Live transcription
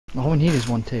All we need is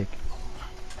one tick.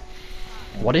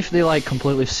 What if they like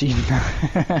completely see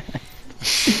that?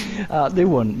 They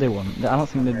won't. They won't. I don't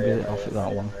think they'd be off it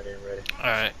that long.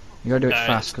 Alright. You gotta do it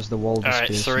fast because the wall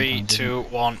disappears. Alright, 3, 2,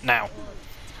 1, now.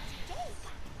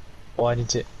 Why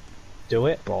did it do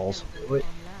it? Balls. Do it.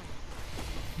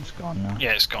 It's gone now.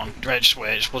 Yeah, it's gone. Right, just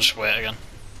wait. We'll just wait again.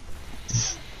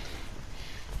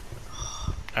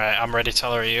 Alright, I'm ready.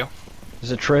 Teller, are you?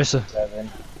 There's a tracer. 7.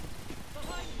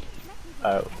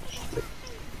 Oh.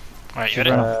 Alright, you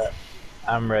ready?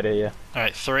 I'm ready, yeah.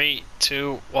 Alright, 3,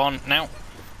 2, 1, now.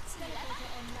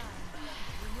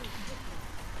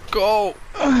 Go!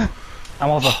 I'm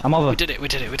over. I'm over. We did it, we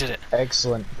did it, we did it.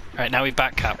 Excellent. Alright, now we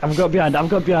back cap. I've got behind. I've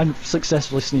got behind.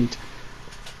 Successfully sneaked.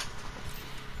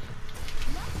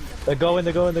 They're going,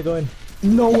 they're going, they're going.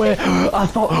 No way! I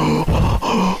thought.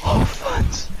 Oh,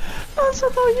 Fans! Fans, I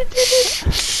thought you did it!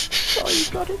 Oh,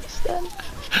 you got it instead.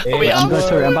 I'm going to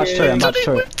turret, I'm about to turret, I'm about to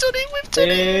turret. We've done it, we've done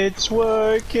it! It's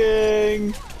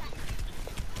working!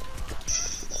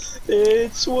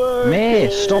 It's working!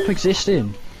 Mate, stop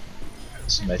existing!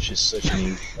 This match is such an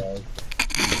easy fight.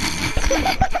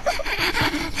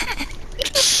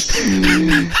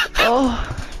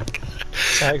 Oh,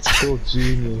 Tactical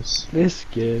genius. this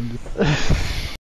game.